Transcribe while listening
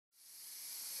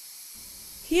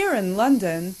Here in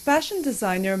London, fashion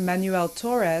designer Manel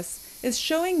Torres is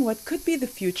showing what could be the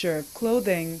future of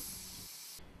clothing.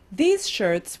 These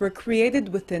shirts were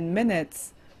created within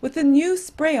minutes with a new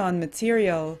spray-on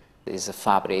material. It's a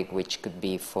fabric which could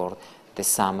be for the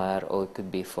summer or it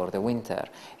could be for the winter.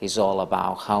 It's all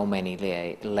about how many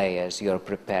layers you're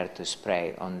prepared to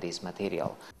spray on this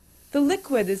material. The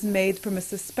liquid is made from a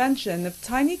suspension of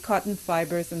tiny cotton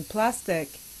fibers and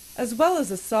plastic, as well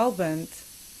as a solvent.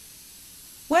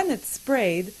 When it's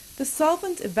sprayed, the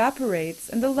solvent evaporates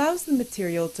and allows the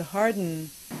material to harden.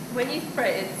 When you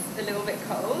spray it, it's a little bit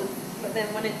cold, but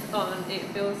then when it's on,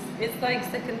 it's like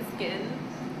second skin,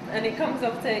 and it comes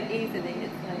off so easily.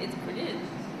 It's brilliant.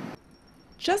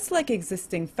 Just like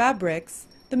existing fabrics,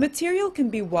 the material can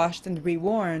be washed and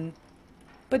reworn,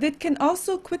 but it can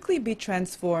also quickly be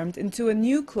transformed into a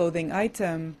new clothing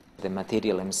item. The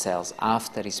material themselves,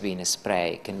 after it's been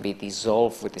sprayed, can be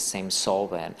dissolved with the same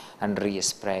solvent and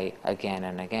respray again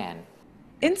and again.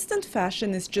 Instant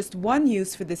fashion is just one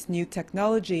use for this new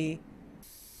technology.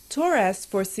 Torres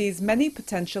foresees many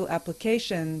potential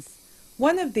applications,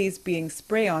 one of these being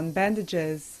spray-on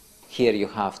bandages. Here you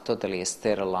have totally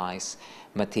sterilized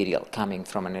material coming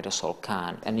from an aerosol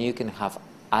can, and you can have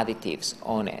additives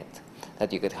on it,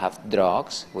 that you could have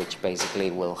drugs, which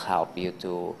basically will help you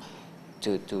to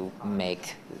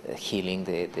make healing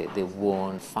the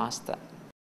wound faster.